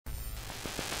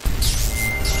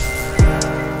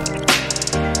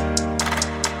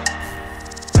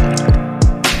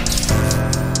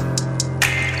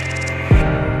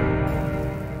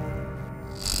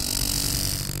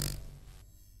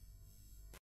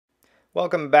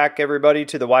Welcome back everybody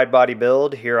to the wide body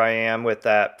build. Here I am with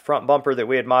that front bumper that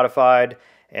we had modified,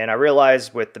 and I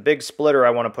realized with the big splitter I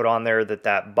want to put on there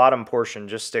that bottom portion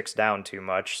just sticks down too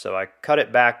much, so I cut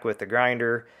it back with the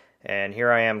grinder, and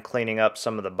here I am cleaning up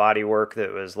some of the body work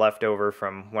that was left over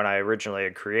from when I originally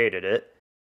had created it.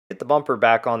 Get the bumper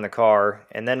back on the car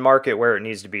and then mark it where it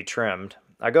needs to be trimmed.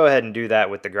 I go ahead and do that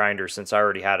with the grinder since I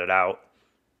already had it out.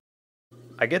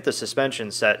 I get the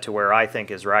suspension set to where I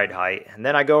think is ride height, and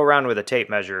then I go around with a tape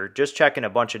measure, just checking a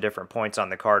bunch of different points on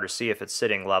the car to see if it's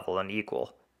sitting level and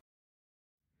equal.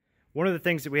 One of the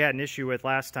things that we had an issue with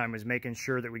last time was making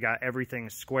sure that we got everything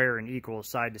square and equal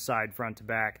side to side, front to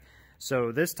back.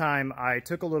 So this time I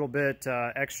took a little bit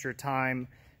extra time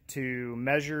to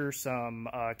measure some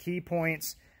key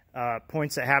points,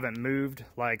 points that haven't moved,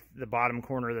 like the bottom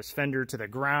corner of this fender to the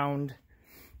ground.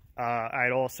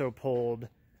 I'd also pulled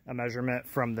a measurement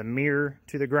from the mirror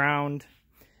to the ground,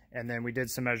 and then we did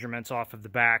some measurements off of the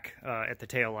back at the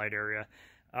taillight area.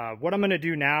 What I'm going to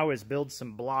do now is build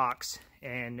some blocks,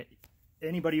 and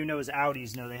anybody who knows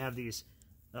Audis know they have these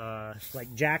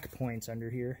like jack points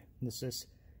under here. This is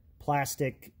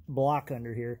plastic block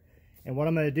under here, and what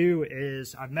I'm going to do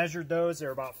is I've measured those.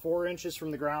 They're about 4 inches from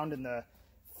the ground in the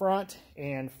front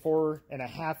and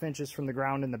 4.5 inches from the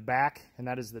ground in the back, and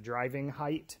that is the driving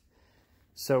height.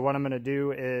 So what I'm going to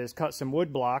do is cut some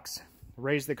wood blocks,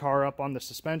 raise the car up on the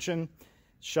suspension,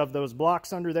 shove those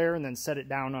blocks under there, and then set it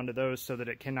down onto those so that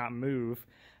it cannot move.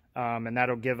 And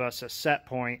that'll give us a set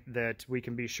point that we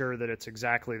can be sure that it's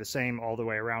exactly the same all the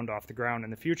way around off the ground in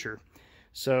the future.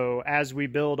 So as we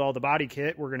build all the body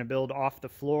kit, we're going to build off the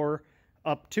floor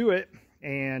up to it,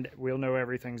 and we'll know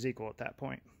everything's equal at that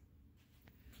point.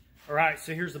 All right,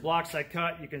 so here's the blocks I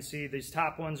cut. You can see these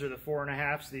top ones are the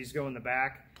 4.5s. These go in the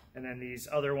back. And then these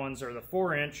other ones are the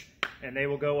 4-inch, and they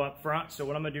will go up front. So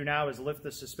what I'm going to do now is lift the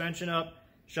suspension up,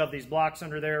 shove these blocks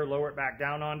under there, lower it back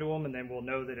down onto them, and then we'll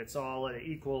know that it's all at an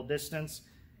equal distance,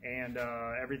 and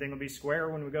everything will be square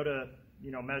when we go to,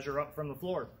 measure up from the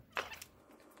floor.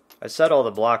 I set all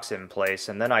the blocks in place,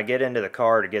 and then I get into the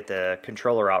car to get the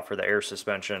controller out for the air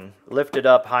suspension, lift it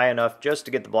up high enough just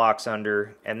to get the blocks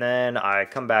under, and then I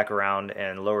come back around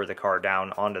and lower the car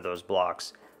down onto those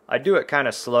blocks. I do it kind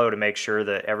of slow to make sure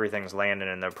that everything's landing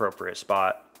in the appropriate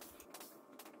spot.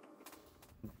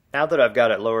 Now that I've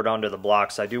got it lowered onto the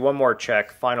blocks, I do one more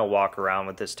check, final walk around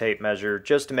with this tape measure,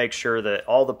 just to make sure that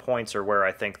all the points are where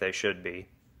I think they should be.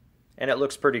 And it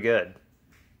looks pretty good.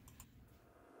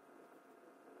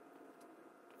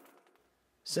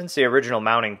 Since the original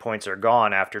mounting points are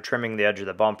gone after trimming the edge of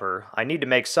the bumper, I need to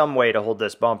make some way to hold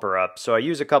this bumper up, so I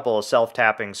use a couple of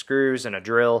self-tapping screws and a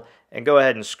drill, and go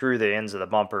ahead and screw the ends of the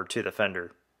bumper to the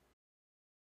fender.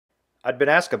 I'd been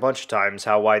asked a bunch of times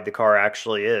how wide the car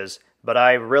actually is, but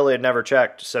I really had never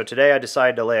checked, so today I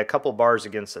decided to lay a couple bars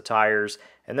against the tires,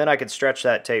 and then I could stretch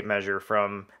that tape measure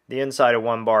from the inside of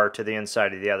one bar to the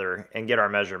inside of the other, and get our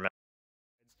measurement.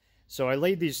 So I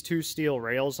laid these 2 steel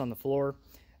rails on the floor.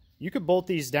 You could bolt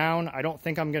these down. I don't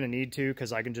think I'm going to need to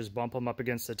because I can just bump them up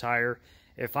against the tire.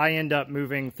 If I end up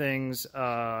moving things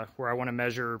where I want to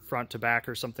measure front to back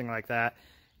or something like that,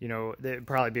 it'd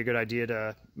probably be a good idea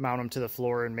to mount them to the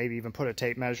floor and maybe even put a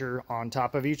tape measure on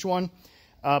top of each one.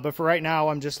 But for right now,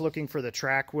 I'm just looking for the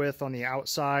track width on the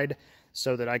outside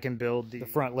so that I can build the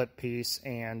front lip piece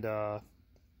and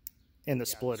in the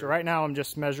splitter. So right now I'm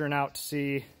just measuring out to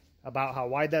see about how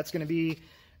wide that's going to be.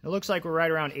 It looks like we're right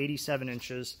around 87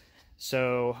 inches.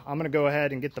 So I'm going to go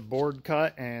ahead and get the board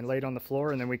cut and laid on the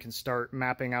floor, and then we can start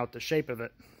mapping out the shape of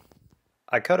it.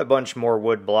 I cut a bunch more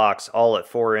wood blocks all at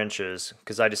 4 inches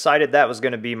because I decided that was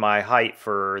going to be my height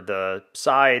for the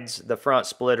sides, the front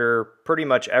splitter, pretty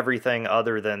much everything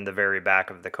other than the very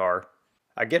back of the car.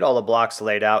 I get all the blocks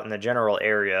laid out in the general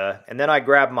area, and then I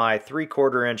grab my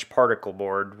 3/4 inch particle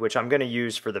board, which I'm going to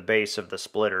use for the base of the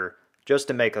splitter, just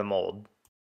to make a mold.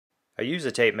 I use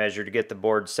a tape measure to get the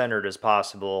board centered as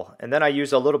possible, and then I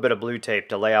use a little bit of blue tape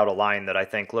to lay out a line that I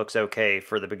think looks okay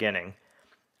for the beginning.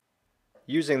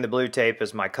 Using the blue tape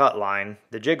as my cut line,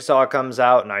 the jigsaw comes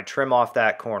out and I trim off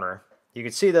that corner. You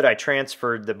can see that I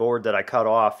transferred the board that I cut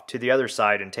off to the other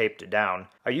side and taped it down.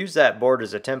 I used that board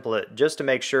as a template just to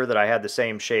make sure that I had the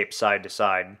same shape side to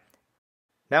side.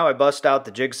 Now I bust out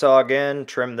the jigsaw again,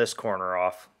 trim this corner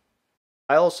off.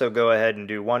 I also go ahead and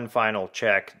do one final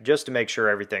check just to make sure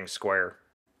everything's square.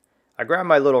 I grab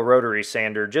my little rotary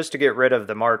sander just to get rid of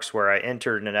the marks where I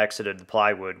entered and exited the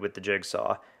plywood with the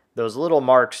jigsaw. Those little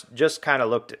marks just kind of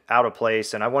looked out of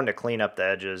place, and I wanted to clean up the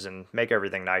edges and make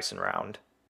everything nice and round.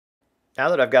 Now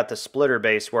that I've got the splitter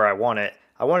base where I want it,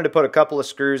 I wanted to put a couple of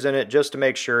screws in it just to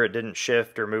make sure it didn't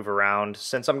shift or move around,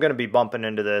 since I'm going to be bumping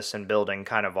into this and building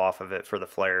kind of off of it for the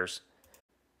flares.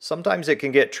 Sometimes it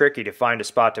can get tricky to find a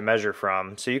spot to measure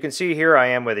from, so you can see here I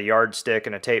am with a yardstick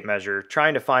and a tape measure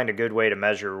trying to find a good way to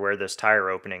measure where this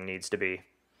tire opening needs to be.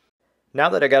 Now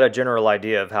that I got a general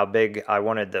idea of how big I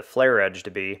wanted the flare edge to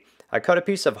be, I cut a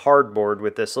piece of hardboard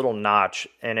with this little notch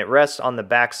and it rests on the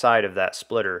back side of that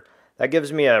splitter. That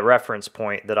gives me a reference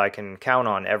point that I can count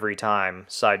on every time,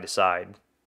 side to side.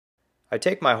 I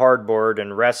take my hardboard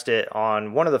and rest it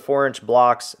on one of the 4-inch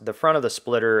blocks, the front of the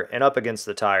splitter, and up against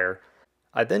the tire.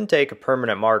 I then take a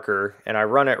permanent marker and I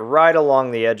run it right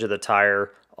along the edge of the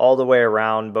tire, all the way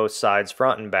around both sides,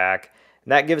 front and back.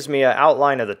 And that gives me an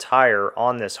outline of the tire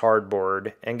on this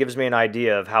hardboard and gives me an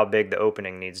idea of how big the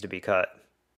opening needs to be cut.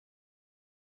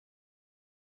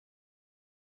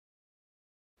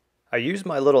 I used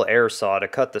my little air saw to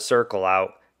cut the circle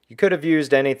out. You could have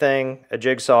used anything, a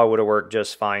jigsaw would have worked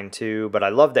just fine too, but I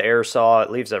love the air saw, it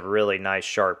leaves a really nice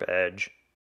sharp edge.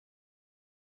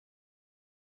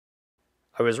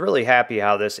 I was really happy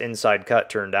how this inside cut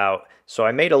turned out, so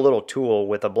I made a little tool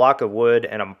with a block of wood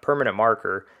and a permanent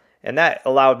marker, and that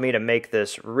allowed me to make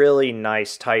this really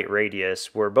nice tight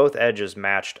radius where both edges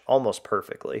matched almost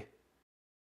perfectly.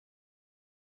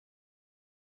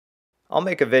 I'll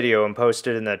make a video and post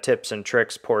it in the tips and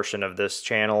tricks portion of this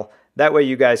channel. That way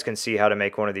you guys can see how to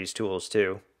make one of these tools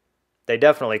too. They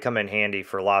definitely come in handy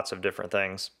for lots of different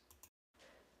things.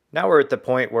 Now we're at the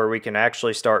point where we can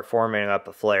actually start forming up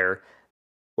a flare.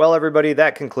 Well everybody,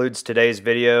 that concludes today's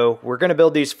video. We're going to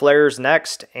build these flares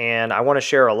next, and I want to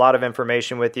share a lot of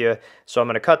information with you, so I'm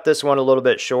going to cut this one a little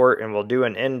bit short and we'll do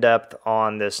an in-depth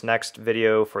on this next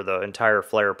video for the entire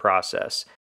flare process.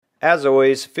 As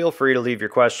always, feel free to leave your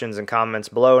questions and comments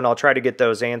below and I'll try to get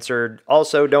those answered.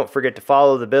 Also, don't forget to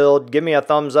follow the build, give me a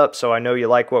thumbs up so I know you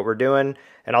like what we're doing,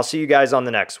 and I'll see you guys on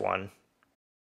the next one.